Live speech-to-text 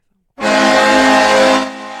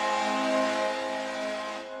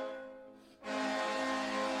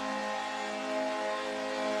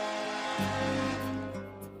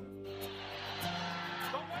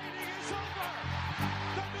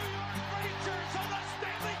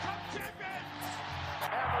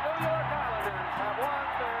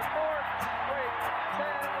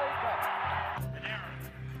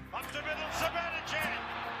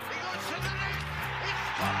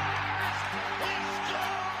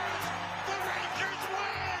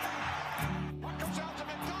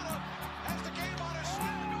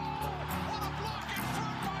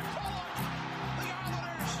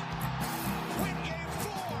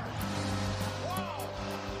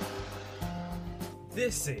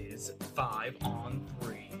This is 5 on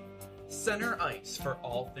 3. Center ice for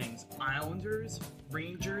all things Islanders,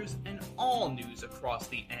 Rangers, and all news across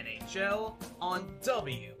the NHL on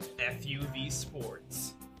WFUV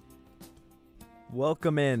Sports.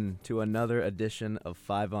 Welcome in to another edition of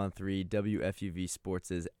 5 on 3 WFUV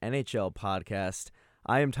Sports' NHL podcast.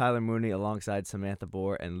 I am Tyler Mooney alongside Samantha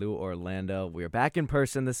Bohr and Lou Orlando. We are back in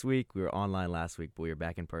person this week. We were online last week, but we are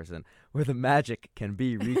back in person where the magic can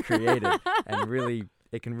be recreated and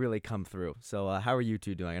it can really come through. So how are you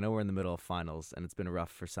two doing? I know we're in the middle of finals and it's been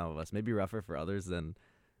rough for some of us, maybe rougher for others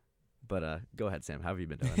but go ahead, Sam. How have you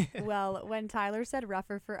been doing? Well, when Tyler said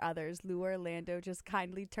rougher for others, Lou Orlando just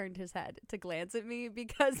kindly turned his head to glance at me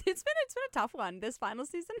because it's been a tough one. This final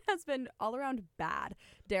season has been all around bad,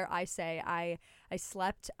 dare I say. I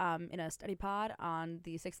slept in a study pod on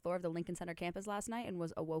the 6th floor of the Lincoln Center campus last night and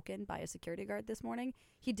was awoken by a security guard this morning.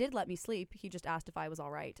 He did let me sleep. He just asked if I was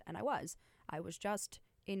all right, and I was. I was just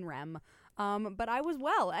in REM. But I was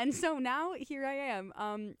well, and so now here I am.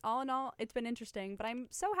 All in all, it's been interesting, but I'm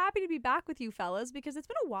so happy to be back with you fellas because it's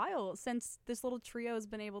been a while since this little trio has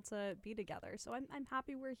been able to be together. So I'm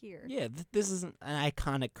happy we're here. Yeah, this is an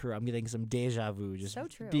iconic crew. I'm getting some deja vu just so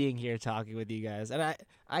true. Being here talking with you guys. And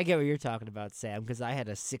I get what you're talking about, Sam, because I had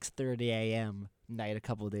a 6:30 a.m. night a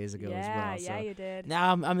couple of days ago as well. Yeah, you did.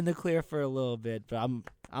 Now I'm in the clear for a little bit, but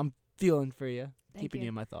I'm feeling for you. Thank Keeping you. you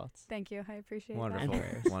in my thoughts. Thank you. I appreciate Wonderful,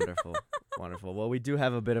 that. wonderful. Well, we do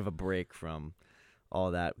have a bit of a break from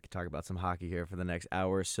all that. We could talk about some hockey here for the next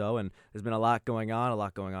hour or so, and there's been a lot going on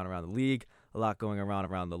around the league, a lot going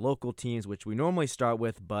around the local teams, which we normally start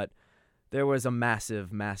with, but there was a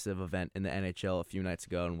massive event in the NHL a few nights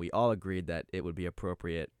ago, and we all agreed that it would be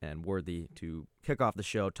appropriate and worthy to kick off the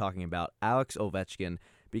show talking about Alex Ovechkin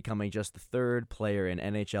becoming just the third player in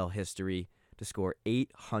NHL history to score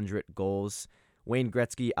 800 goals. Wayne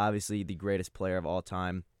Gretzky, obviously the greatest player of all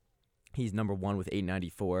time. He's number one with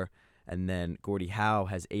 894, and then Gordie Howe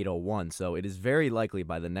has 801. So it is very likely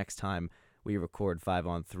by the next time we record 5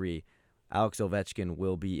 on 3, Alex Ovechkin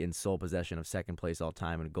will be in sole possession of second place all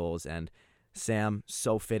time in goals. And Sam,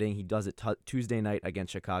 so fitting. He does it Tuesday night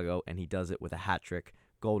against Chicago, and he does it with a hat trick.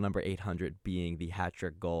 Goal number 800 being the hat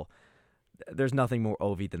trick goal. There's nothing more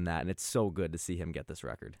Ovi than that, and it's so good to see him get this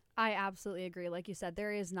record. I absolutely agree. Like you said,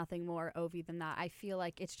 there is nothing more Ovi than that. I feel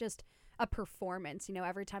like it's just a performance. You know,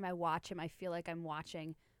 every time I watch him, I feel like I'm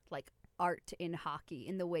watching like art in hockey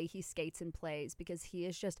in the way he skates and plays because he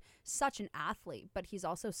is just such an athlete, but he's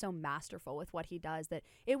also so masterful with what he does that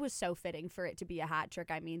it was so fitting for it to be a hat trick.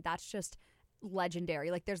 I mean, that's just legendary.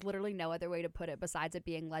 Like there's literally no other way to put it besides it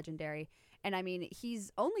being legendary. And I mean,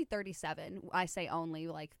 he's only 37. I say only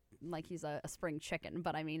like he's a spring chicken,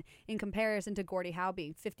 but I mean, in comparison to Gordie Howe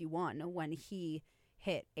being 51 when he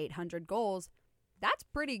hit 800 goals, that's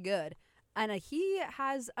pretty good. And he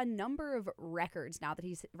has a number of records now that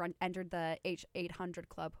he's entered the H800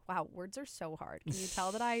 club. Wow, words are so hard. Can you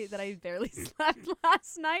tell that I barely slept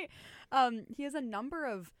last night? He has a number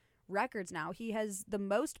of records now. He has the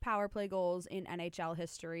most power play goals in NHL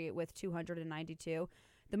history with 292,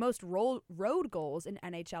 the most road goals in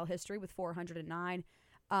NHL history with 409,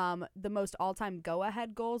 the most all-time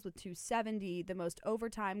go-ahead goals with 270, the most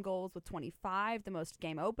overtime goals with 25, the most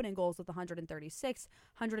game-opening goals with 136,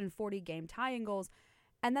 140 game-tying goals,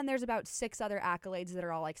 and then there's about 6 other accolades that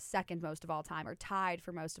are all like second most of all time or tied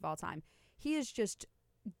for most of all time. He is just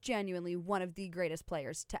genuinely one of the greatest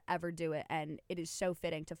players to ever do it, and it is so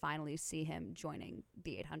fitting to finally see him joining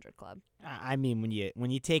the 800 club. I mean, when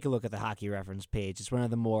you take a look at the hockey reference page, it's one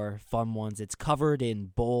of the more fun ones. It's covered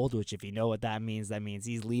in bold, which if you know what that means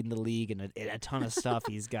he's leading the league in a ton of stuff.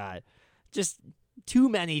 He's got just too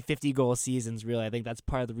many 50-goal seasons, really. I think that's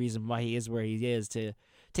part of the reason why he is where he is, to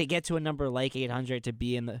get to a number like 800, to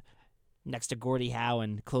be in the next to Gordie Howe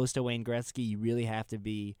and close to Wayne Gretzky. You really have to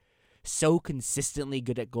be so consistently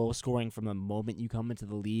good at goal scoring from the moment you come into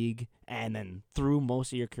the league and then through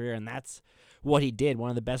most of your career, and that's what he did. One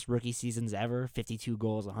of the best rookie seasons ever, 52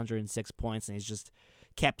 goals, 106 points, and he's just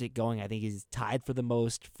kept it going. I think he's tied for the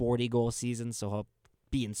most 40-goal seasons, so he'll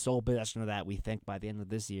be in sole possession of that, we think, by the end of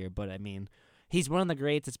this year. But, I mean, he's one of the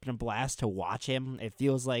greats. It's been a blast to watch him. It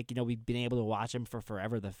feels like, you know, we've been able to watch him for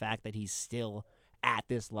forever. The fact that he's still at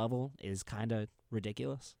this level is kind of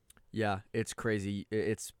ridiculous. Yeah, it's crazy.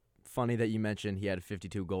 It's funny that you mentioned he had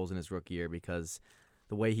 52 goals in his rookie year because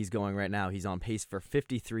the way he's going right now, he's on pace for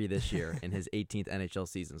 53 this year in his 18th NHL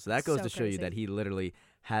season. So that goes to show you that he literally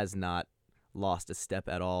has not lost a step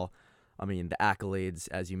at all. I mean, the accolades,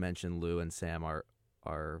 as you mentioned, Lou and Sam,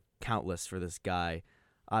 are countless for this guy.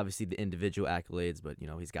 Obviously, the individual accolades, but, you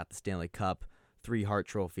know, he's got the Stanley Cup, 3 Hart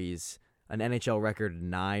trophies, an NHL record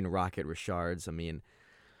 9 Rocket Richards. I mean,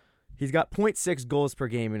 he's got .6 goals per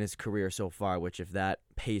game in his career so far, which if that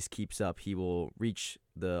pace keeps up, he will reach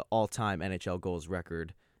the all-time NHL goals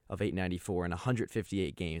record of 894 in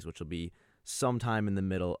 158 games, which will be sometime in the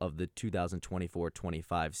middle of the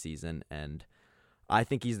 2024-25 season. And I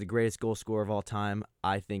think he's the greatest goal scorer of all time.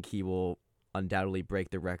 I think he will undoubtedly break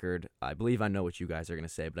the record. I believe I know what you guys are going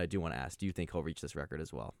to say, but I do want to ask, do you think he'll reach this record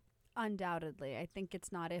as well? Undoubtedly. I think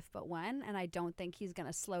it's not if but when, and I don't think he's going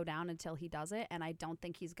to slow down until he does it, and I don't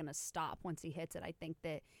think he's going to stop once he hits it. I think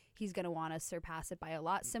that he's going to want to surpass it by a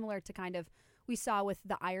lot, similar to kind of we saw with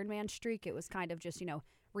the Ironman streak. It was kind of just,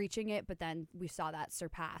 reaching it, but then we saw that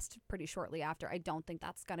surpassed pretty shortly after. I don't think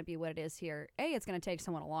that's going to be what it is here. A, it's going to take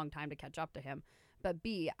someone a long time to catch up to him, but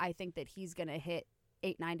B, I think that he's going to hit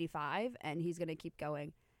 895 and he's going to keep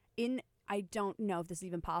going. I don't know if this is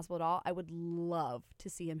even possible at all. I would love to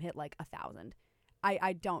see him hit like 1,000.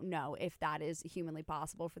 I don't know if that is humanly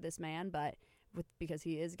possible for this man, but because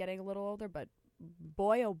he is getting a little older, but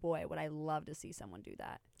boy, oh boy, would I love to see someone do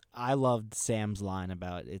that. I loved Sam's line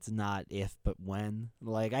about it's not if but when.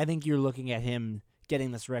 Like, I think you're looking at him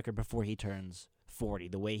getting this record before he turns 40.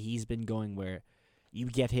 The way he's been going, where you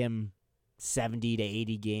get him 70 to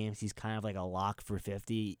 80 games, he's kind of like a lock for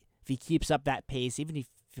 50. If he keeps up that pace, even if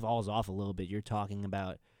he falls off a little bit, you're talking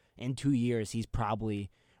about in 2 years he's probably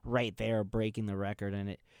right there breaking the record. And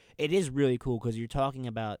it is really cool because you're talking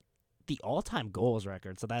about the all-time goals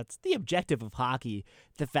record. So that's the objective of hockey.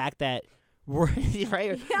 The fact that we're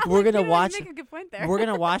right. Yeah, we're gonna you watch. make a good point there. We're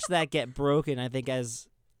gonna watch that get broken. I think as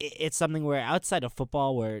it's something where outside of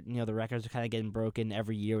football, where the records are kind of getting broken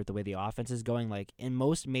every year with the way the offense is going. Like in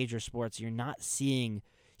most major sports, you're not seeing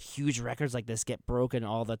huge records like this get broken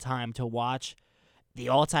all the time. To watch the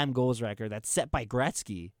all-time goals record that's set by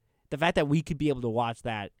Gretzky, the fact that we could be able to watch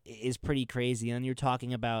that is pretty crazy. And you're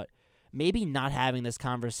talking about maybe not having this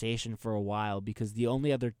conversation for a while because the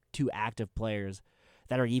only other two active players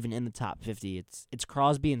that are even in the top 50, it's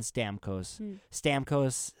Crosby and Stamkos.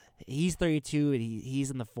 Stamkos, he's 32 and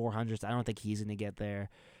he's in the 400s. I don't think he's going to get there.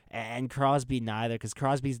 And Crosby neither, because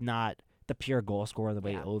Crosby's not the pure goal scorer the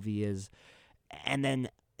way Ovi is. And then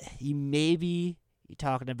you're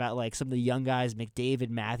talking about like some of the young guys, McDavid,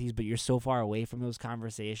 Matthews, but you're so far away from those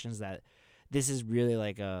conversations that this is really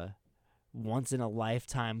like a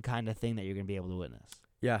once-in-a-lifetime kind of thing that you're going to be able to witness.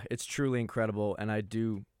 Yeah, it's truly incredible, and I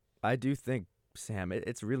do think, Sam,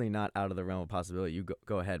 it's really not out of the realm of possibility. You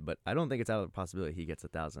go ahead, but I don't think it's out of the possibility he gets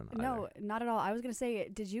 1,000 either. No, not at all. I was going to say,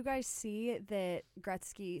 did you guys see that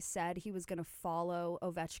Gretzky said he was going to follow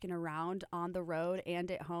Ovechkin around on the road and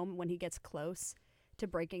at home when he gets close to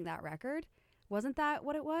breaking that record? Wasn't that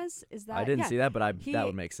what it was? I didn't see that, but that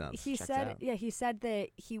would make sense. He said that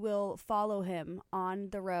he will follow him on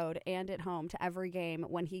the road and at home to every game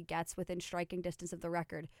when he gets within striking distance of the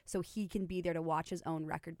record, so he can be there to watch his own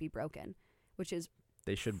record be broken, which is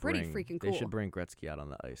freaking cool. They should bring Gretzky out on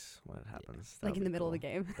the ice when it happens. Like in the middle of the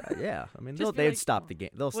game. Yeah, I mean they'd stop the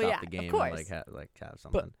game. They'll stop the game and have something.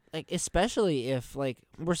 But like especially if like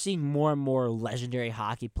we're seeing more and more legendary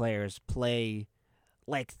hockey players play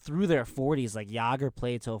like through their 40s, like Yager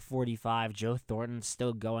played till 45, Joe Thornton's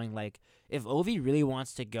still going. Like if Ovi really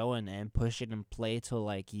wants to go and push it and play till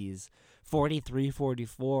like he's 43,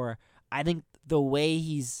 44, I think the way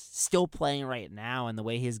he's still playing right now and the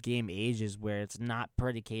way his game ages, where it's not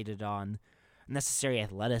predicated on necessary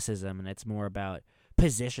athleticism and it's more about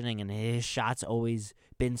positioning, and his shot's always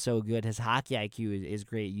been so good. His hockey IQ is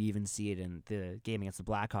great. You even see it in the game against the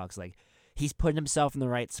Blackhawks. Like, he's putting himself in the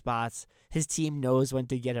right spots. His team knows when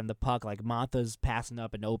to get him the puck. Like, Mantha's passing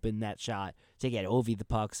up an open net shot to get Ovi the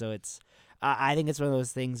puck. So it's, I think it's one of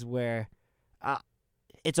those things where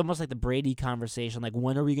it's almost like the Brady conversation. Like,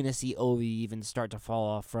 when are we going to see Ovi even start to fall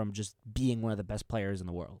off from just being one of the best players in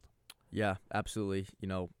the world? Yeah, absolutely. You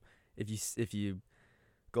know, if you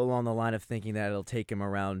go along the line of thinking that it'll take him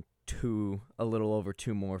around a little over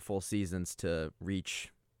 2 more full seasons to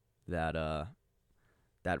reach that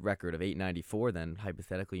record of 894, then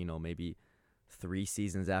hypothetically, you know, maybe 3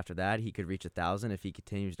 seasons after that, he could reach 1,000 if he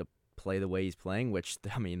continues to play the way he's playing, which,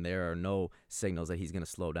 I mean, there are no signals that he's going to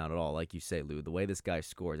slow down at all. Like you say, Lou, the way this guy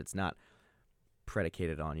scores, it's not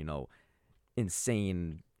predicated on, you know,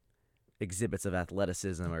 insane exhibits of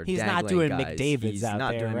athleticism or he's dangling not doing guys. McDavid's He's out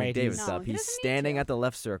not there, doing right? McDavid No, stuff. he He's doesn't need standing to. at the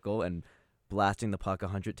left circle and blasting the puck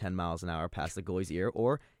 110 miles an hour past the goalie's ear,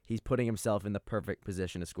 or he's putting himself in the perfect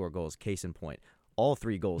position to score goals. Case in point, all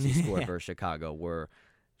 3 goals he scored versus Chicago were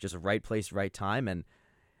just right place, right time. And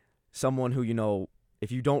someone who, you know,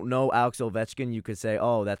 if you don't know Alex Ovechkin, you could say,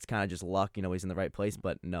 oh, that's kind of just luck. You know, he's in the right place.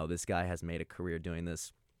 But no, this guy has made a career doing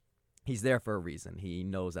this. he's there for a reason. He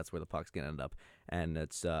knows that's where the puck's going to end up. And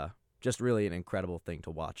it's just really an incredible thing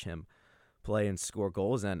to watch him play and score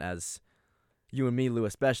goals. And as you and me, Lou,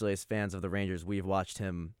 especially as fans of the Rangers, we've watched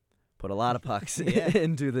him put a lot of pucks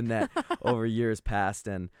into the net over years past.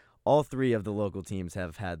 And all three of the local teams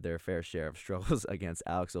have had their fair share of struggles against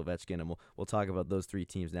Alex Ovechkin, and we'll talk about those three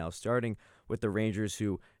teams now, starting with the Rangers,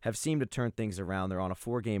 who have seemed to turn things around. They're on a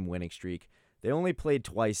 4-game winning streak. They only played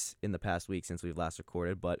twice in the past week since we've last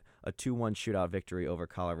recorded, but a 2-1 shootout victory over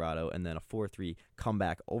Colorado and then a 4-3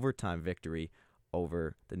 comeback overtime victory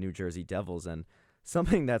over the New Jersey Devils. And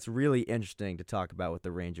something that's really interesting to talk about with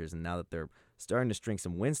the Rangers, and now that they're starting to string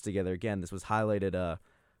some wins together, again, this was highlighted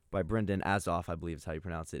by Brendan Azoff, I believe is how you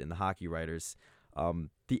pronounce it, in the Hockey Writers.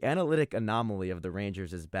 The analytic anomaly of the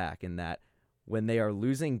Rangers is back in that when they are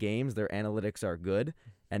losing games, their analytics are good,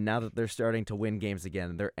 and now that they're starting to win games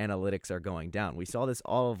again, their analytics are going down. We saw this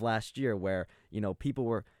all of last year where, people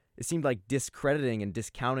were, it seemed like discrediting and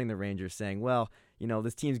discounting the Rangers, saying, well,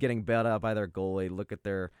 this team's getting bailed out by their goalie. Look at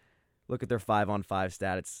their 5-on-5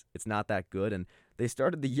 stat. It's not that good. And they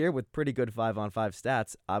started the year with pretty good 5-on-5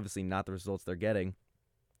 stats, obviously not the results they're getting.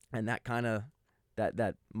 And that kind of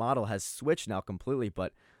that model has switched now completely.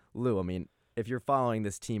 But Lou, I mean, if you're following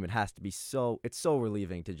this team, it's so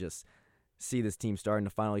relieving to just see this team starting to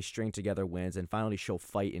finally string together wins and finally show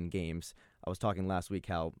fight in games. I was talking last week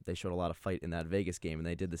how they showed a lot of fight in that Vegas game, and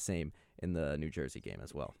they did the same in the New Jersey game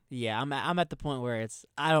as well. Yeah, I'm at the point where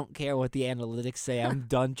I don't care what the analytics say. I'm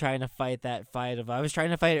done trying to fight that fight. I was trying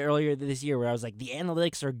to fight it earlier this year where I was like, the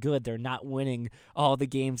analytics are good. They're not winning all the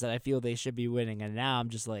games that I feel they should be winning, and now I'm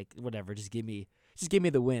just like, whatever, just give me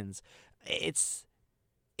the wins. It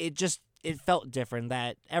felt different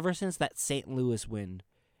that ever since that St. Louis win,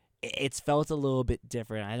 it's felt a little bit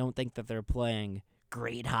different. I don't think that they're playing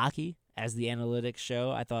great hockey, as the analytics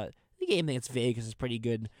show. I thought the game against Vegas is pretty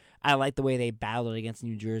good. I like the way they battled against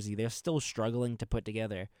New Jersey. They're still struggling to put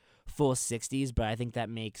together full 60s, but I think that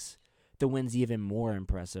makes the wins even more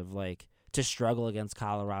impressive. Like, to struggle against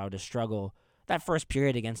Colorado, to struggle that first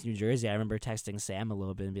period against New Jersey, I remember texting Sam a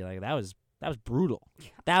little bit and be like, that was brutal.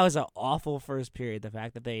 That was an awful first period. The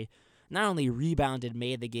fact that they not only rebounded,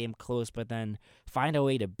 made the game close, but then find a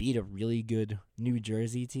way to beat a really good New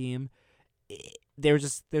Jersey team.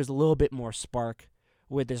 There's a little bit more spark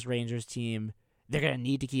with this Rangers team. They're going to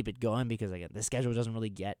need to keep it going because, again, the schedule doesn't really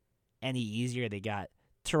get any easier. They got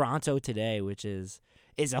Toronto today, which is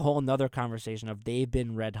a whole nother conversation of they've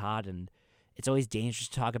been red hot, and it's always dangerous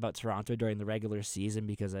to talk about Toronto during the regular season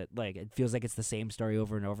because it feels like it's the same story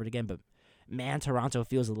over and over again. But, man, Toronto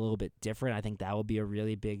feels a little bit different. I think that will be a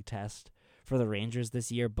really big test for the Rangers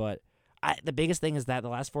this year. But the biggest thing is that the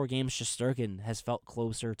last 4 games, Shesterkin has felt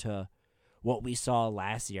closer to what we saw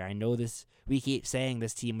last year. I know we keep saying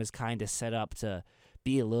this team was kind of set up to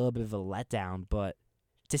be a little bit of a letdown, but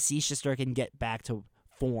to see Shesterkin get back to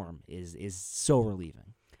form is so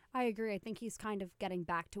relieving. I agree. I think he's kind of getting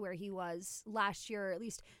back to where he was last year, or at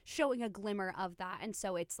least showing a glimmer of that. And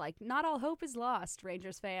so it's like, not all hope is lost,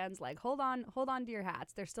 Rangers fans. Like, hold on to your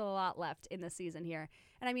hats. There's still a lot left in the season here.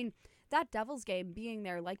 And I mean, that Devils game being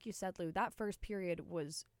there, like you said, Lou, that first period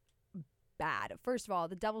was bad. First of all,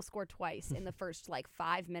 the Devils scored twice in the first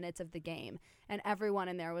 5 minutes of the game, and everyone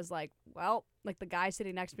in there was like, well, like the guys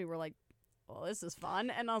sitting next to me were like, well, this is fun,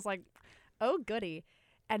 and I was like, oh goody.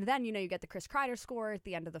 And then you get the Chris Kreider score at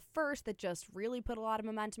the end of the first that just really put a lot of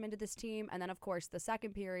momentum into this team, and then of course the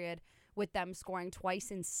second period with them scoring twice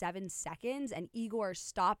in 7 seconds and Igor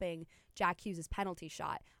stopping Jack Hughes' penalty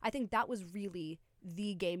shot. I think that was really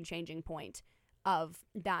the game-changing point of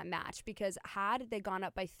that match, because had they gone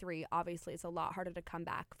up by 3, obviously it's a lot harder to come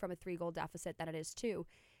back from a 3-goal deficit than it is 2.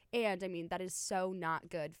 And I mean, that is so not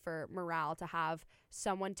good for morale to have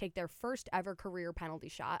someone take their first ever career penalty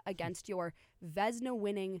shot against your Vezina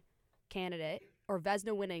winning candidate, or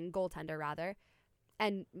Vezina winning goaltender rather,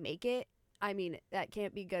 and make it. I mean, that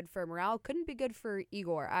can't be good for morale. Couldn't be good for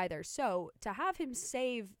Igor either. So to have him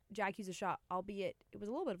save Jack Hughes' shot, albeit it was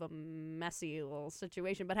a little bit of a messy little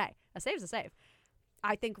situation, but hey, a save's a save.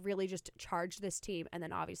 I think really just charged this team, and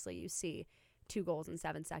then obviously you see 2 goals in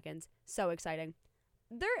 7 seconds. So exciting.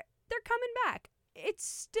 They're coming back. It's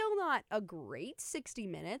still not a great 60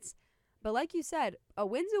 minutes, but like you said, a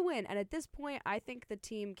win's a win. And at this point, I think the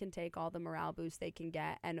team can take all the morale boost they can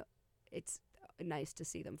get, and it's nice to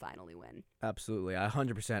see them finally win. Absolutely. I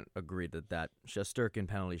 100% agree that Shesterkin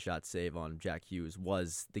penalty shot save on Jack Hughes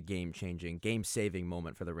was the game-changing, game-saving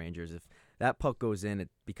moment for the Rangers. If that puck goes in, it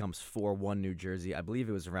becomes 4-1 New Jersey. I believe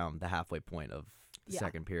it was around the halfway point of the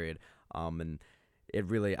second period. And it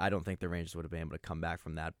really, I don't think the Rangers would have been able to come back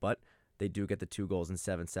from that. But They do get the 2 goals in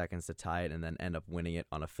 7 seconds to tie it and then end up winning it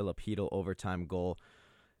on a Filip Chytil overtime goal.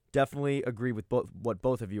 Definitely agree with what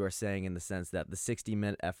both of you are saying in the sense that the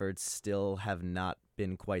 60-minute efforts still have not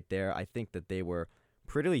been quite there. I think that they were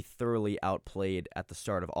pretty thoroughly outplayed at the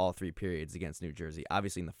start of all 3 periods against New Jersey.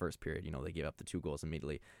 Obviously, in the first period, they gave up the 2 goals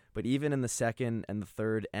immediately. But even in the second and the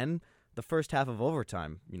third and the first half of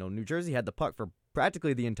overtime, New Jersey had the puck for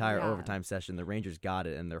practically the entire overtime session. The Rangers got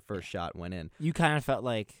it, and their first shot went in. You kind of felt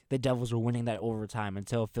like the Devils were winning that overtime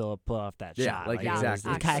until Philip put off that shot.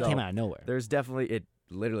 Exactly. It kind of came out of nowhere. There's definitely, it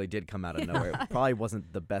literally did come out of nowhere. It probably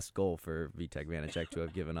wasn't the best goal for Vitek Vanacek to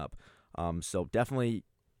have given up. So definitely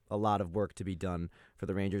a lot of work to be done for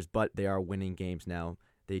the Rangers, but they are winning games now.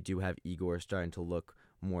 They do have Igor starting to look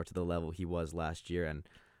more to the level he was last year, and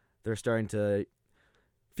they're starting to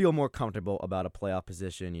feel more comfortable about a playoff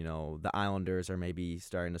position. The Islanders are maybe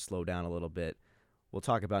starting to slow down a little bit. We'll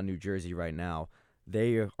talk about New Jersey right now.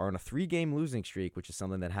 They are on a 3-game losing streak, which is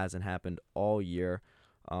something that hasn't happened all year.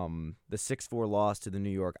 The 6-4 loss to the New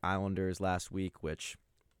York Islanders last week, which,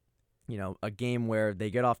 a game where they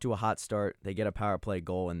get off to a hot start, they get a power play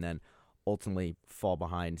goal, and then ultimately fall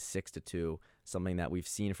behind 6-2, something that we've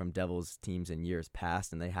seen from Devils teams in years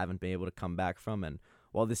past, and they haven't been able to come back from. And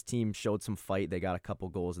while this team showed some fight, they got a couple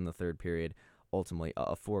goals in the third period. Ultimately,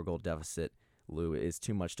 a 4-goal deficit, Lou, is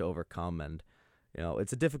too much to overcome, and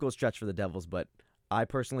it's a difficult stretch for the Devils, but I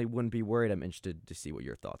personally wouldn't be worried. I'm interested to see what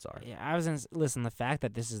your thoughts are. Yeah, listen, the fact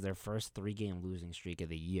that this is their first 3-game losing streak of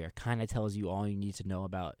the year kind of tells you all you need to know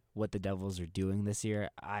about what the Devils are doing this year.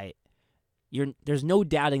 There's no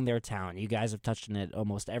doubting their talent. You guys have touched on it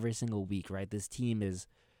almost every single week, right? This team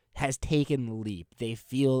has taken the leap. They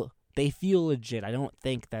feel legit. I don't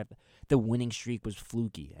think that the winning streak was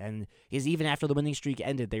fluky. And because even after the winning streak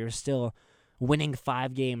ended, they were still winning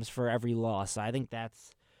 5 games for every loss. So I think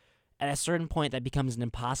that's, at a certain point, that becomes an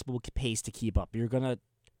impossible pace to keep up. You're going to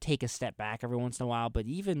take a step back every once in a while, but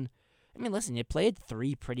listen, you played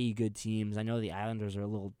 3 pretty good teams. I know the Islanders are a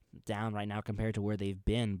little down right now compared to where they've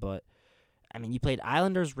been, but, you played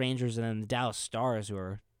Islanders, Rangers, and then the Dallas Stars, who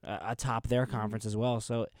are atop their conference as well.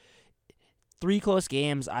 So 3 close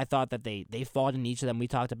games. I thought that they fought in each of them. We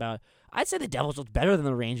talked about, I'd say the Devils looked better than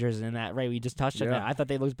the Rangers in that, right? We just touched on that. I thought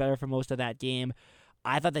they looked better for most of that game.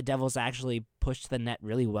 I thought the Devils actually pushed the net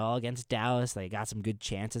really well against Dallas. They got some good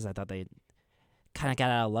chances. I thought they kind of got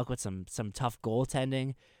out of luck with some tough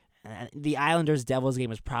goaltending. The Islanders-Devils game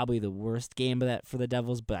was probably the worst game of that for the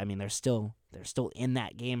Devils, but they're still in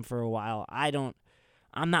that game for a while.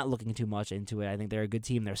 I'm not looking too much into it. I think they're a good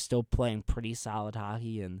team. They're still playing pretty solid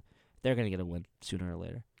hockey, and they're going to get a win sooner or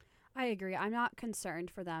later. I agree. I'm not concerned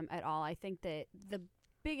for them at all. I think that the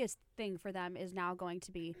biggest thing for them is now going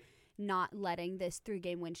to be not letting this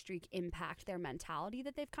 3-game win streak impact their mentality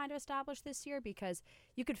that they've kind of established this year, because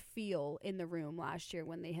you could feel in the room last year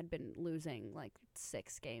when they had been losing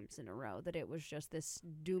 6 games in a row that it was just this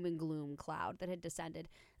doom and gloom cloud that had descended.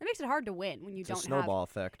 It makes it hard to win when you don't have... It's a snowball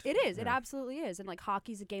effect. It is. Yeah. It absolutely is. And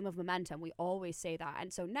hockey's a game of momentum. We always say that.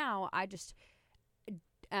 And so now I just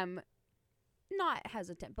am not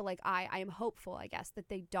hesitant, but I am hopeful, I guess, that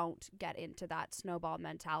they don't get into that snowball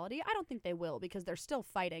mentality. I don't think they will, because they're still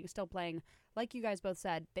fighting, still playing. Like you guys both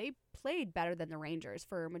said, they played better than the Rangers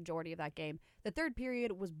for a majority of that game. The third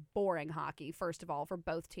period was boring hockey, first of all, for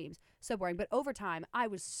both teams. So boring. But overtime, I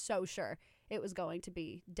was so sure it was going to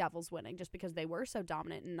be Devils winning, just because they were so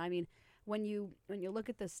dominant. And when you look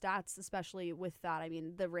at the stats, especially with that,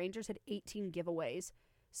 the Rangers had 18 giveaways.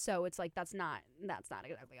 So it's that's not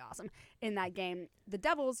exactly awesome in that game. The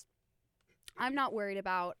Devils, I'm not worried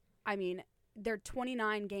about. They're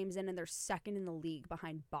 29 games in, and they're second in the league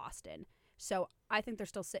behind Boston. So I think they're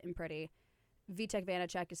still sitting pretty. Vitek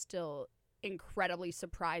Vanacek is still incredibly,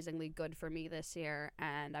 surprisingly good for me this year,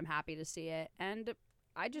 and I'm happy to see it. And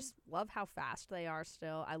I just love how fast they are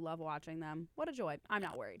still. I love watching them. What a joy. I'm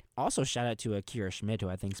not worried. Also, shout out to Akira Schmidt, who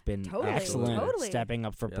I think's been Totally. excellent stepping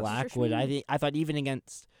up for Blackwood. I thought even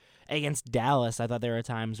against Dallas, I thought there were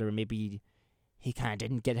times where maybe he kind of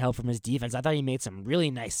didn't get help from his defense. I thought he made some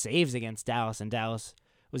really nice saves against Dallas, and Dallas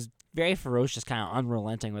was very ferocious, kind of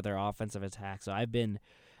unrelenting with their offensive attack. So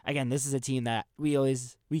this is a team that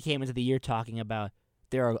we came into the year talking about.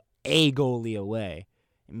 They're a goalie away.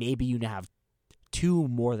 Maybe you have 2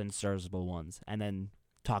 more than serviceable ones, and then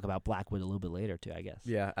talk about Blackwood a little bit later too, I guess.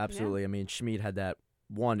 Yeah, absolutely. Yeah. Schmid had that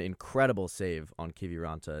one incredible save on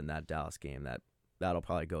Kiviranta in that Dallas game. That'll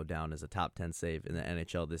probably go down as a top 10 save in the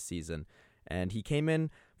NHL this season. And he came in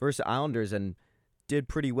versus Islanders and did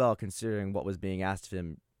pretty well considering what was being asked of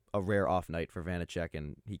him, a rare off night for Vanacek,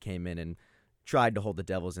 and he came in and tried to hold the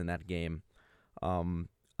Devils in that game.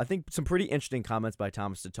 I think some pretty interesting comments by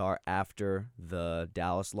Thomas Tatar after the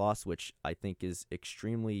Dallas loss, which I think is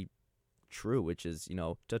extremely true, which is,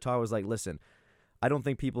 Tatar was like, listen, I don't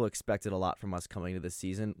think people expected a lot from us coming into this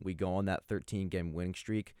season. We go on that 13-game winning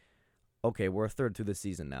streak. Okay, we're a third through the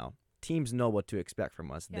season now. Teams know what to expect from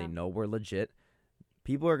us. Yeah. They know we're legit.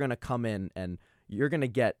 People are going to come in, and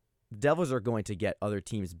Devils are going to get other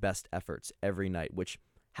teams' best efforts every night, which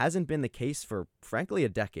hasn't been the case for, frankly, a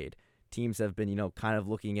decade. Teams have been, kind of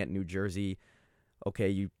looking at New Jersey. Okay,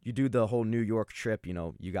 you do the whole New York trip.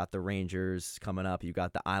 You got the Rangers coming up. You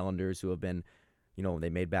got the Islanders, who have been, they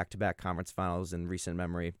made back-to-back conference finals in recent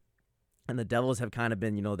memory. And the Devils have kind of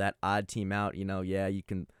been, that odd team out. Yeah, you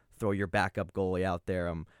can throw your backup goalie out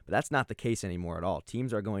there. But that's not the case anymore at all.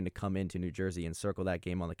 Teams are going to come into New Jersey and circle that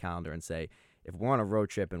game on the calendar and say, if we're on a road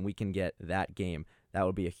trip and we can get that game, that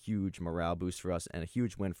would be a huge morale boost for us and a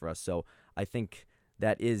huge win for us. So I think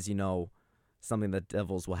that is, something the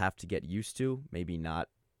Devils will have to get used to, maybe not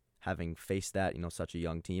having faced that, such a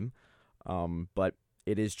young team. But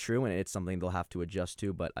it is true, and it's something they'll have to adjust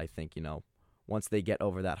to. But I think, once they get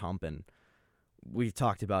over that hump, and we've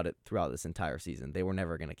talked about it throughout this entire season, they were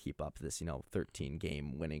never going to keep up this,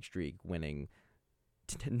 13-game winning streak, winning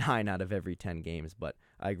 9 out of every 10 games. But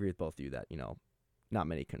I agree with both of you that, not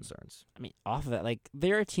many concerns. I mean, off of that,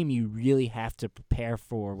 they're a team you really have to prepare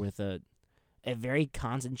for with a very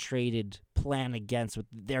concentrated plan against with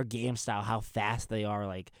their game style, how fast they are.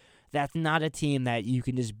 That's not a team that you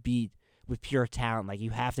can just beat with pure talent.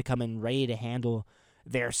 You have to come in ready to handle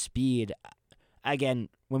their speed. Again,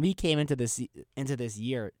 when we came into this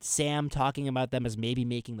year, Sam talking about them as maybe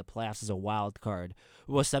making the playoffs as a wild card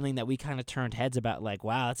was something that we kind of turned heads about.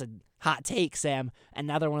 Wow, that's a hot take, Sam. And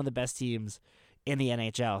now they're one of the best teams in the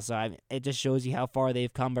NHL. So it just shows you how far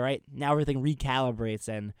they've come. But right now, everything recalibrates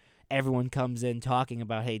and everyone comes in talking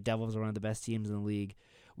about, hey, Devils are one of the best teams in the league.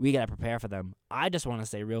 We got to prepare for them. I just want to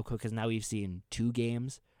say real quick, because now we've seen 2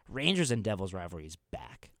 games, Rangers and Devils rivalry is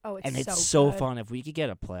back. Oh, it's and it's so so good. fun. If we could get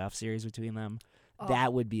a playoff series between them, Oh.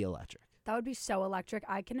 that would be electric. That would be so electric.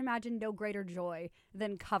 I can imagine no greater joy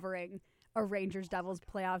than covering a Rangers-Devils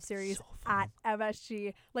playoff series So fun. at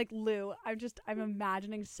MSG. Lou, I'm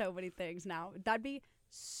imagining so many things now. That'd be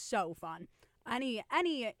so fun. Any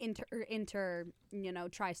inter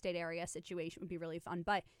tri-state area situation would be really fun.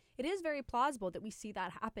 But it is very plausible that we see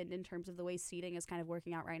that happen in terms of the way seeding is kind of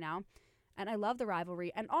working out right now. And I love the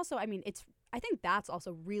rivalry. And also, I think that's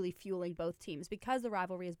also really fueling both teams because the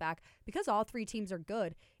rivalry is back, because all 3 teams are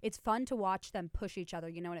good. It's fun to watch them push each other,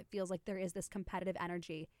 and it feels like there is this competitive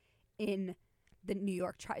energy in the New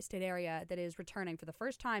York tri-state area that is returning for the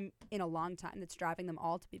first time in a long time, that's driving them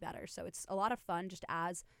all to be better. So it's a lot of fun just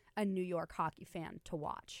as a New York hockey fan to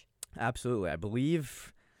watch. Absolutely. I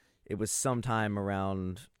believe it was sometime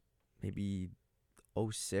around maybe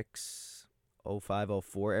 06, 05,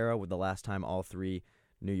 04 era with the last time all 3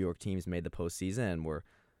 New York teams made the postseason, and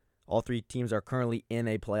all 3 teams are currently in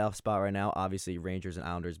a playoff spot right now. Obviously, Rangers and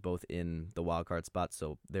Islanders both in the wild card spot,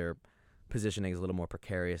 so their positioning is a little more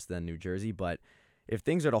precarious than New Jersey. But if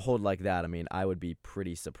things are to hold like that, I would be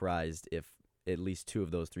pretty surprised if at least 2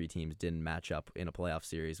 of those 3 teams didn't match up in a playoff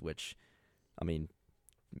series, which,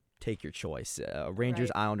 take your choice.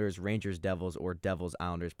 Rangers, Right. Islanders, Rangers, Devils, or Devils,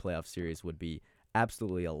 Islanders playoff series would be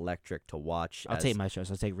absolutely electric to watch. I'll take my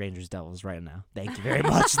choice. I'll take Rangers Devils right now. Thank you very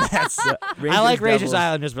much. That's I Rangers, like Rangers Devils,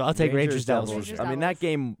 Islanders, but I'll take Rangers Devils. Devils. Rangers That Devils.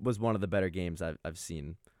 game was one of the better games I've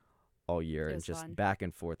seen all year, It and was just fun. back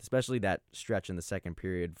and forth, especially that stretch in the second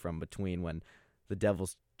period from between when the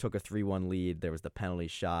Devils took a 3-1 lead. There was the penalty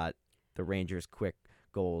shot, the Rangers' quick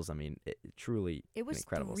goals. Truly It was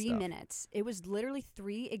incredible 3 stuff. minutes. It was literally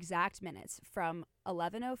 3 exact minutes from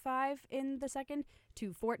 11:05 in the second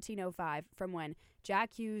to 14:05 from when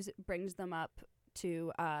Jack Hughes brings them up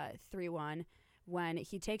to 3-1, when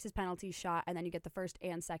he takes his penalty shot, and then you get the first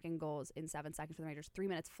and second goals in 7 seconds for the Rangers. 3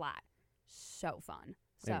 minutes flat. So fun.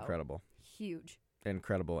 So Incredible. huge.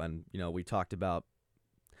 Incredible. And, we talked about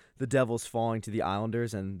the Devils falling to the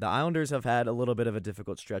Islanders, and the Islanders have had a little bit of a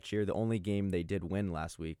difficult stretch here. The only game they did win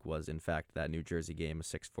last week was, in fact, that New Jersey game, a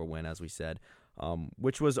 6-4 win, as we said,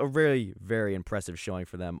 which was a very, very impressive showing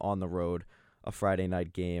for them on the road, a Friday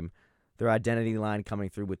night game. Their identity line coming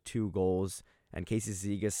through with 2 goals, and Casey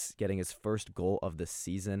Zigas getting his first goal of the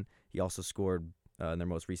season. He also scored in their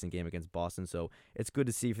most recent game against Boston, so it's good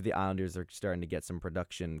to see for the Islanders. They're starting to get some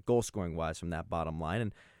production goal-scoring-wise from that bottom line,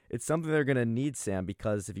 and it's something they're going to need, Sam,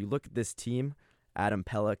 because if you look at this team, Adam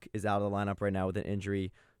Pelech is out of the lineup right now with an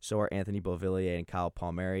injury. So are Anthony Beauvillier and Kyle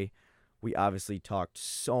Palmieri. We obviously talked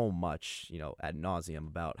so much, ad nauseum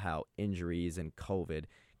about how injuries and COVID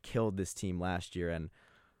killed this team last year. And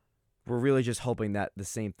we're really just hoping that the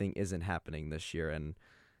same thing isn't happening this year. And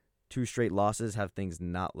 2 straight losses have things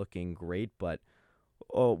not looking great, but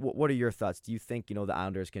what are your thoughts? Do you think, the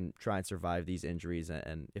Islanders can try and survive these injuries?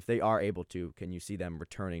 And if they are able to, can you see them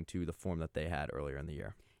returning to the form that they had earlier in the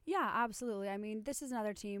year? Yeah, absolutely. I mean, this is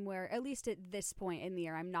another team where, at least at this point in the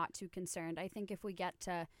year, I'm not too concerned. I think if we get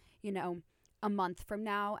to, a month from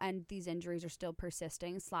now and these injuries are still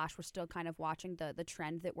persisting, / we're still kind of watching the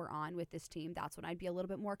trend that we're on with this team, that's when I'd be a little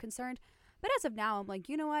bit more concerned. But as of now, I'm like,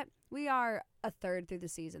 you know what? We are a third through the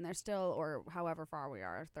season. There's still, or however far we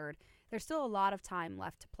are, a third. There's still a lot of time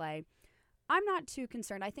left to play. I'm not too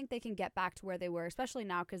concerned. I think they can get back to where they were, especially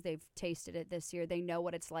now because they've tasted it this year. They know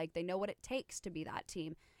what it's like. They know what it takes to be that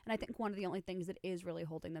team. And I think one of the only things that is really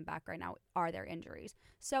holding them back right now are their injuries.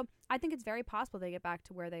 So I think it's very possible they get back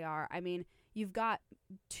to where they are. I mean, you've got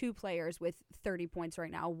 2 players with 30 points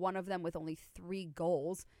right now, one of them with only 3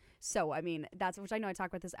 goals. So, I mean, which I know I talk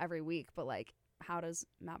about this every week, but, like, how does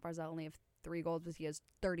Matt Barzal only have 3 goals because he has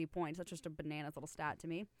 30 points? That's just a bananas little stat to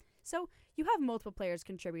me. So you have multiple players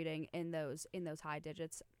contributing in those high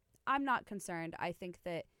digits. I'm not concerned. I think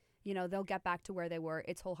that, they'll get back to where they were.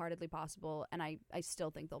 It's wholeheartedly possible, and I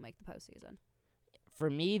still think they'll make the postseason.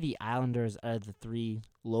 For me, the Islanders out of the 3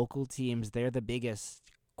 local teams, they're the biggest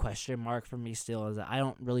question mark for me still, is that I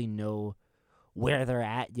don't really know where they're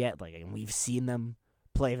at yet. Like, and we've seen them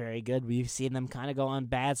play very good. We've seen them kind of go on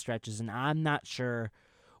bad stretches, and I'm not sure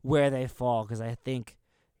where they fall because I think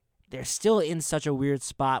they're still in such a weird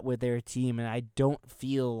spot with their team, and I don't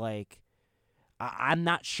feel like I'm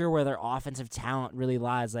not sure where their offensive talent really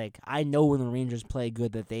lies. Like, I know when the Rangers play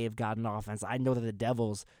good that they've got an offense. I know that the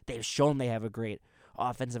Devils, they've shown they have a great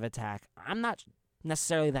offensive attack. I'm not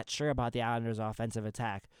necessarily that sure about the Islanders' offensive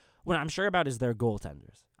attack. What I'm sure about is their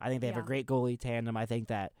goaltenders. I think they have a great goalie tandem. I think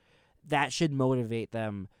that should motivate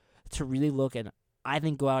them to really look and, I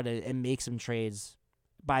think, go out and make some trades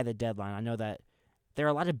by the deadline. I know that there are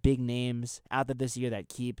a lot of big names out there this year that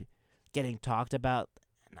keep getting talked about.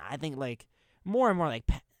 And I think, like, more and more, like,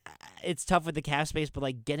 it's tough with the cap space, but,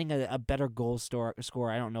 like, getting a better goal scorer,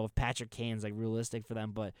 I don't know if Patrick Kane's, like, realistic for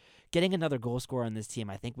them, but getting another goal scorer on this team,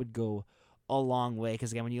 I think, would go a long way.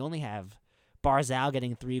 Because, again, when you only have Barzal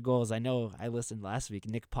getting 3 goals, I know I listened last week,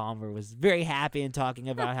 Nick Palmer was very happy and talking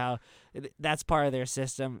about how that's part of their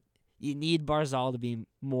system. You need Barzal to be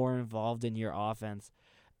more involved in your offense.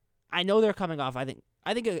 I know they're coming off, I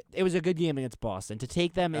think it was a good game against Boston. To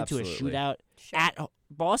take them into a shootout at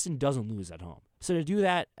Boston doesn't lose at home. So to do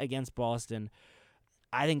that against Boston,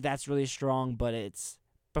 I think that's really strong. But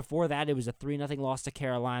before that, it was a 3-0 loss to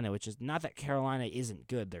Carolina, which is not that Carolina isn't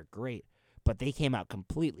good. They're great. But they came out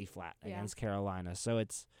completely flat against Carolina. So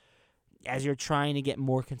it's, as you're trying to get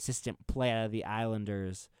more consistent play out of the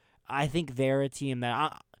Islanders, I think they're a team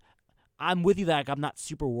that I'm with you that I'm not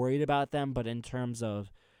super worried about them. But in terms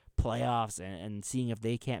of playoffs and seeing if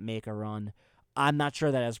they can't make a run, I'm not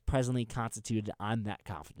sure that as presently constituted, I'm that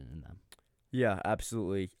confident in them. Yeah,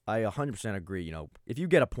 absolutely. I 100% agree. If you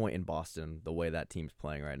get a point in Boston, the way that team's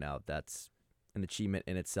playing right now, that's an achievement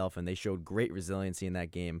in itself, and they showed great resiliency in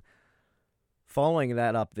that game. Following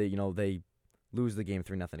that up, they lose the game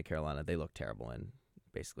 3-0 to Carolina. They look terrible, and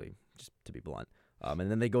basically, just to be blunt.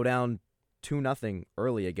 And then they go down 2-0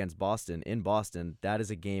 early against Boston in Boston. That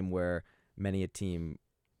is a game where many a team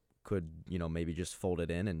could, maybe just fold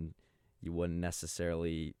it in, and you wouldn't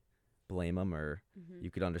necessarily blame them, or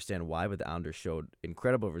you could understand why. But the Islanders showed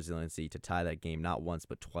incredible resiliency to tie that game not once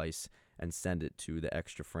but twice and send it to the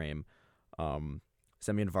extra frame.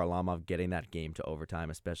 Semyon Varlamov getting that game to overtime,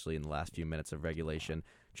 especially in the last few minutes of regulation,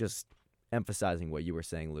 just emphasizing what you were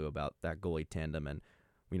saying, Lou, about that goalie tandem. And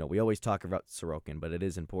we always talk about Sorokin, but it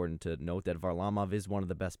is important to note that Varlamov is one of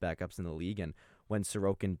the best backups in the league. And when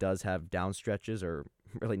Sorokin does have down stretches, or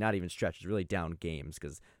really not even stretches, really down games,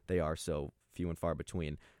 because they are so few and far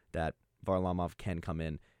between, that Varlamov can come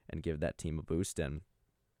in and give that team a boost. And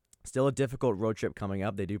still a difficult road trip coming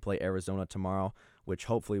up. They do play Arizona tomorrow, which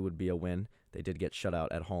hopefully would be a win. They did get shut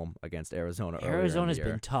out at home against Arizona earlier in the year. Arizona's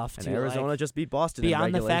been tough, and too. Arizona just beat Boston in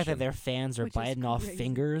beyond regulation. the fact that their fans are Which is biting off crazy.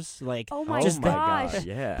 fingers. Like, Oh my just gosh. God,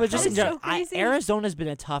 yeah. But just That in is general, so crazy. Arizona's been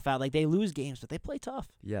a tough out. Like, they lose games, but they play tough.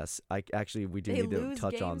 Yes, we do They need to lose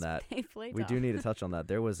touch on games, that. they play We tough. do need to touch on that.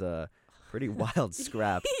 There was a pretty wild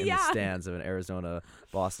scrap in the Yeah. stands of an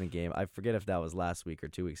Arizona-Boston game. I forget if that was last week or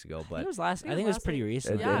 2 weeks ago, I think but it was last. I I think think it it was was pretty last week.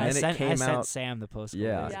 recent. Yeah. and And then it I came sent out. Sam the post.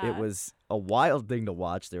 Yeah. It was a wild thing to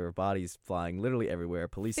watch. There were bodies flying literally everywhere.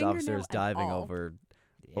 Police Fingernail officers and diving all. over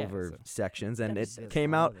Yeah, over so- sections, and That's it so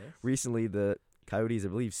came out recently. The Coyotes, I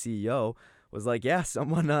believe, CEO was like, "Yeah,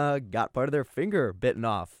 someone got part of their finger bitten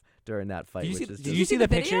off during that fight. Did you see, which is did just- you see the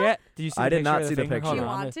picture video? yet? Did you see I the did not picture of see the finger? picture. Do you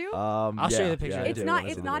Hold on, want to? I'll show you the picture. Yeah, I It's do not. wanna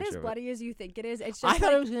see It's the not as picture of it. bloody as you think it is. It's just. I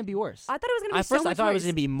thought it like- was gonna be worse. I thought it was gonna be At so first, I much thought it was worse.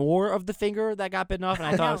 gonna be more of the finger that got bitten off, and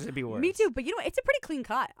I thought it was gonna be worse. Me too, but you know what? It's a pretty clean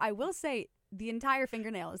cut. I will say the entire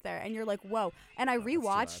fingernail is there, and you're like, whoa. And I Oh, that's too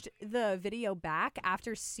rewatched the video back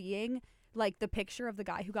after seeing like the picture of the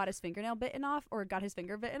guy who got his fingernail bitten off or got his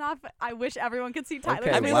finger bitten off. I wish everyone could see Tyler.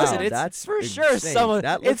 Okay, I mean, wow, listen, it's that's for sure insane. some of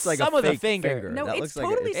that looks it's like some a of the fake finger. No, That it's looks like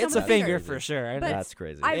totally It's some a of the finger finger. for sure. But That's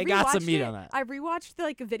crazy. I It got some rewatched meat it- on that. I rewatched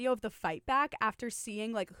like a video of the fight back after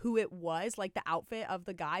seeing like who it was, like the outfit of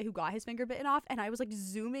the guy who got his finger bitten off, and I was like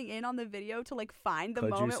zooming in on the video to like find the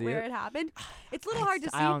Could you moment see where it? it happened. It's a little hard to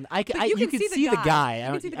see. But you you can can see the the guy. guy. You I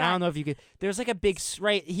can don't, see the I guy. don't know if you could. There's like a big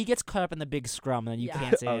right. He gets cut up in the big scrum, and then you Yeah.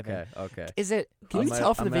 can't say anything. Okay. Is it? Can I'm you gonna-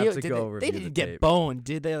 tell from I'm the gonna have video? to Did go they review the didn't get tape. boned,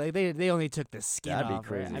 did they? Like they only took the skin That'd be off. Right?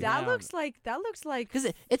 crazy. I mean, That looks like because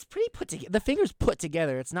it's pretty put together. The finger's put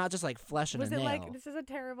together. It's not just like flesh and was a it nail. like this is a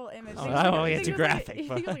terrible image. Oh, Think I it don't was wanna like- get think too it was like- graphic, you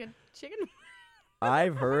but- think it was like a chicken. I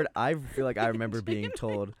feel like I remember being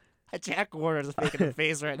told. Jack Warner's making a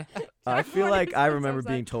face right now. I feel Warner's like I so remember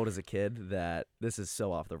upset. being told as a kid that this is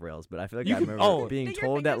so off the rails, but I feel like You I can- remember oh. being That your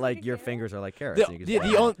told that fingers like like a your carrot? fingers are like carrots. The, and you the,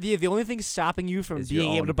 can the, only, the only thing stopping you from Is your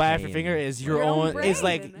being able own to buy it for pain. finger is Your your own own is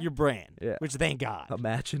brain. like your brain. Yeah. Which thank God.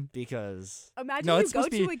 imagine. Because Imagine No, you it's go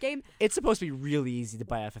supposed to to be- a game. it's supposed to be really easy to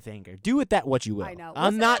bite off a finger. Do with that what you will. I know. I'm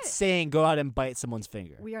Wasn't not it- saying go out and bite someone's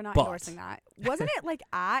finger. We are not but endorsing that. Wasn't it like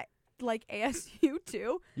at like ASU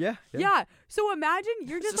too? Yeah. Yeah. So imagine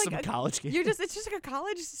you're It's just some like college game. it's just like a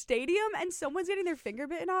college stadium and someone's getting their finger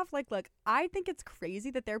bitten off. Like, look, I think it's crazy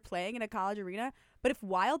that they're playing in a college arena, but if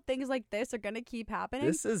wild things like this are gonna keep happening,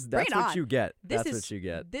 That's Bring it what on. you get. This That's is what you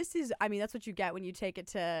get. This is, I mean, that's what you get when you take it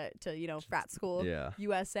to frat school Yeah.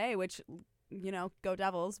 USA, which go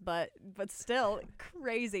Devils, but still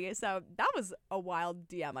crazy. So that was a wild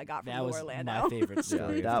DM I got from That was Orlando. my favorite Yeah,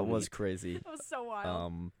 story. of that the was week. crazy. That was so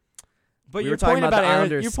wild. But we your were talking point about the Ari-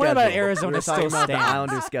 Islanders' your point about schedule. Arizona we were still talking about the stands.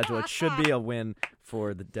 Islanders' schedule. It should be a win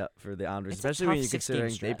for the Islanders, It's a especially when tough you're 16 considering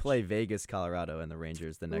they stretch. play Vegas, Colorado, and the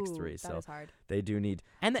Rangers the next Ooh, three. that So is hard. they do need.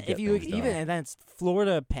 And to if get you things even done. and then it's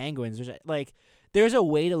Florida Penguins, which like there's a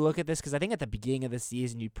way to look at this because I think at the beginning of the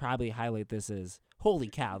season you'd probably highlight this as holy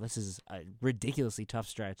cow, this is a ridiculously tough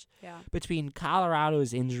stretch. Yeah. Between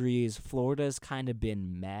Colorado's injuries, Florida's kind of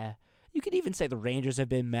been meh. You could even say the Rangers have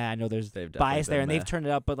been meh. I know there's They've definitely bias there, been and meh. they've turned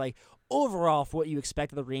it up, but like overall, for what you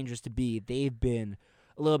expected the Rangers to be, they've been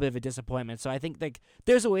a little bit of a disappointment. So I think like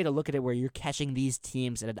there's a way to look at it where you're catching these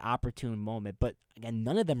teams at an opportune moment, but again,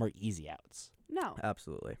 none of them are easy outs. No.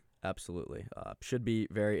 Absolutely. Should be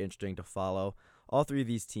very interesting to follow all three of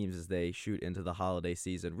these teams as they shoot into the holiday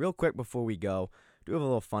season. Real quick before we go, do have a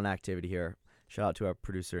little fun activity here. Shout out to our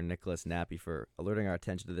producer Nicholas Nappy for alerting our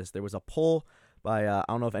attention to this. There was a poll by I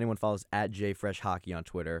don't know if anyone follows at JFreshHockey on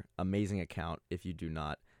Twitter. Amazing account if you do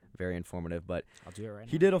not. Very informative, but I'll do it right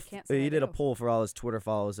he now. did a Can't say I he did a do. poll for all his Twitter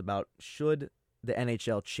followers about should the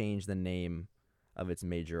NHL change the name of its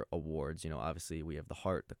major awards. Obviously we have the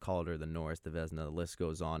Hart, the Calder, the Norris, the Vezina, the list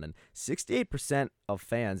goes on, and 68% of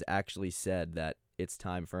fans actually said that it's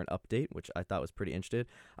time for an update, which I thought was pretty interesting.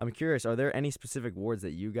 I'm curious, are there any specific awards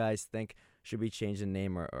that you guys think should be changed in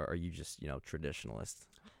name, or are you just traditionalist?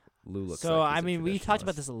 Lou looks So like he's I a mean, we talked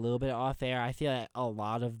about traditionalist. this a little bit off air. I feel like a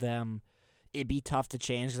lot of them, it'd be tough to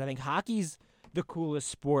change because I think hockey's the coolest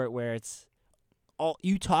sport where it's all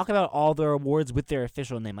you talk about all their awards with their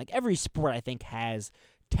official name. Like every sport, I think has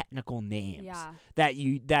technical names Yeah.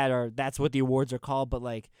 that's what the awards are called. But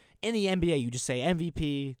like in the NBA, you just say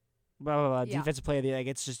MVP, blah blah blah, Yeah. defensive player. Like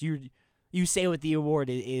it's just you say what the award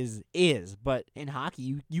is. But in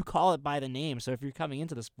hockey, you call it by the name. So if you're coming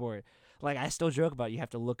into the sport, like I still joke about, you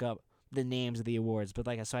have to look up the names of the awards. But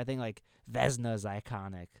so I think like Vezina is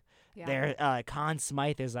iconic. Yeah. There, Conn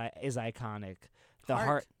Smythe is iconic. The Hart.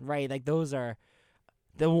 Hart, right? Like those are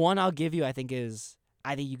the one I'll give you. I think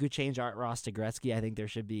you could change Art Ross to Gretzky. I think there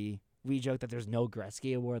should be. We joke that there's no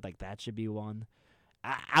Gretzky award. Like that should be one.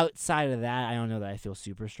 Outside of that, I don't know that I feel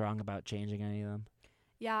super strong about changing any of them.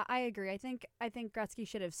 Yeah, I agree. I think Gretzky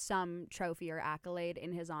should have some trophy or accolade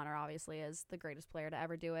in his honor, obviously, as the greatest player to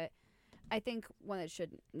ever do it. I think one that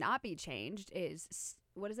should not be changed is,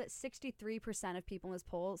 63% of people in this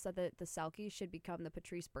poll said that the Selke should become the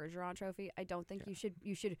Patrice Bergeron trophy. I don't think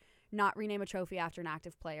you should not rename a trophy after an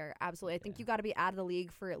active player. Absolutely. I think you got to be out of the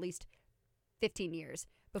league for at least 15 years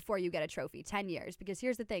before you get a trophy, 10 years. Because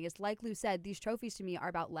here's the thing, is like Lou said, these trophies to me are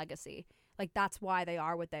about legacy. Like that's why they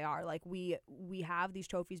are what they are. Like we have these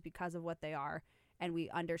trophies because of what they are, and we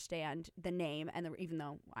understand the name. And even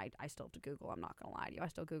though I still have to Google, I'm not gonna lie to you, I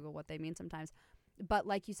still Google what they mean sometimes. But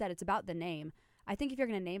like you said, it's about the name. I think if you're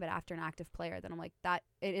going to name it after an active player, then I'm like, that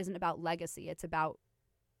it isn't about legacy. It's about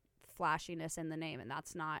flashiness in the name, and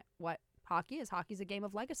that's not what hockey is. Hockey's a game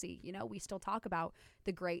of legacy. You know, we still talk about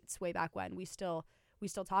the greats way back when. We still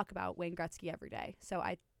talk about Wayne Gretzky every day. So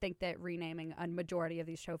I think that renaming a majority of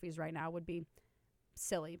these trophies right now would be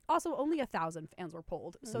silly. Also, only 1,000 fans were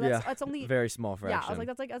polled, so that's only very small fraction. Yeah, I was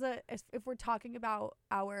like, that's like if we're talking about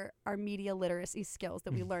our media literacy skills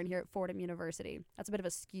that we learn here at Fordham University, that's a bit of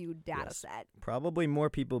a skewed data set. Probably more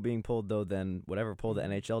people being polled though than whatever poll the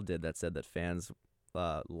NHL did that said that fans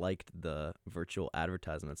liked the virtual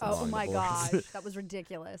advertisements. Oh along my the boards. gosh, that was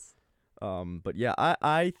ridiculous. But yeah,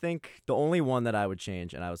 I think the only one that I would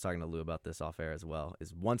change, and I was talking to Lou about this off air as well,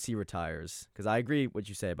 is once he retires, because I agree what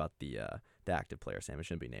you say about the active player, Sam. It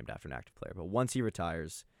shouldn't be named after an active player. But once he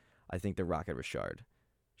retires, I think the Rocket Richard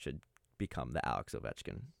should become the Alex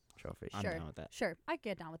Ovechkin trophy. I'm down with that. Sure, I can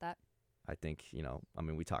get down with that. I think,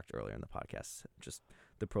 we talked earlier in the podcast, just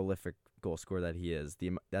the prolific goal scorer that he is,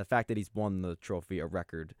 the fact that he's won the trophy a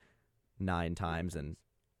record 9 times, and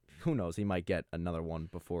who knows, he might get another one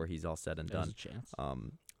before he's all said and There's done. a chance.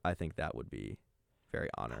 I think that would be very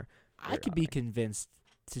honor. I could be convinced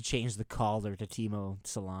to change the Calder to Timo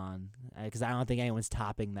Salon, because I don't think anyone's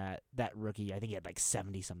topping that rookie. I think he had like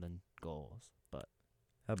 70-something goals. But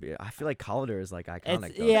I feel like Calder is like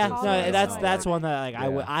iconic. Though, yeah, too, so Calder I is don't that's know. that's one that like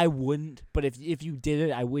Yeah. I wouldn't. But if you did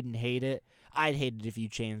it, I wouldn't hate it. I'd hate it if you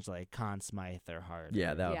changed like Conn Smythe or Hart.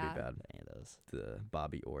 Yeah, that would Yeah. be bad. Any of those. The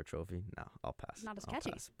Bobby Orr trophy. No, I'll pass. Not as I'll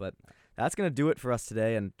catchy. pass. But that's going to do it for us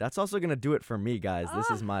today, and that's also going to do it for me, guys. This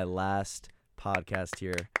Ah. is my last podcast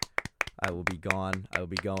here. I will be gone. I will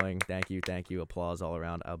be going. Thank you. Applause all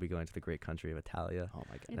around. I'll be going to the great country of Italia Oh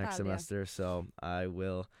my god. next Italia. semester, so I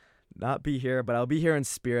will not be here, but I'll be here in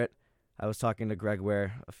spirit. I was talking to Greg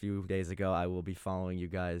Ware a few days ago. I will be following you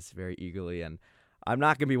guys very eagerly, and I'm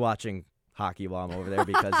not going to be watching hockey while I'm over there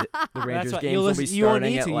because the Rangers games will be You won't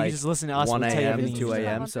starting need at to. like you just listen to us. 1 We'll tell you a.m. everything to you 2 need to know.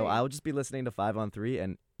 a.m. So 5-on-3. I'll just be listening to 5-on-3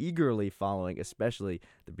 and eagerly following, especially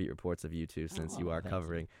the beat reports of you two, since you Oh, are thanks.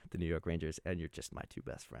 covering the New York Rangers, and you're just my 2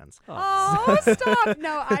 best friends. Oh, stop!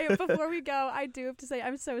 No, before we go, I do have to say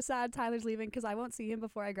I'm so sad Tyler's leaving because I won't see him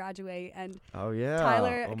before I graduate, and Oh yeah,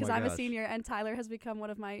 Tyler, Oh, because my I'm a gosh. senior, and Tyler has become one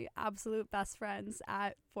of my absolute best friends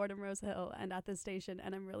at Fordham Rose Hill and at this station,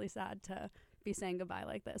 and I'm really sad to be saying goodbye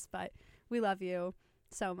like this, but we love you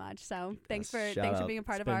so much. So thanks Yes, for shout out. being a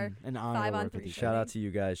part It's of our been an honor to work 5-on-3 with you. show. Shout out to you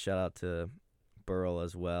guys. Shout out to Burl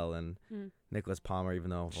as well, and Mm. Nicholas Palmer. Even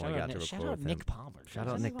though I've only got to record Shout out with him. Nick Palmer. Shout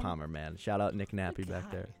out Shout Nick out Palmer, man. Shout out Nick Nappy Good back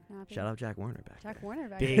guy. there. Happy. Shout out Jack Warner back Jack there. Warner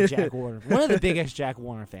back Big Jack Warner. One of the biggest Jack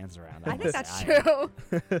Warner fans around. I think would that's say.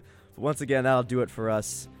 true. Once again, that'll do it for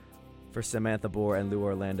us. For Samantha Bohr and Lou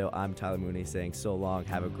Orlando, I'm Tyler Mooney saying so long,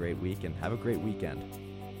 have a great week, and have a great weekend.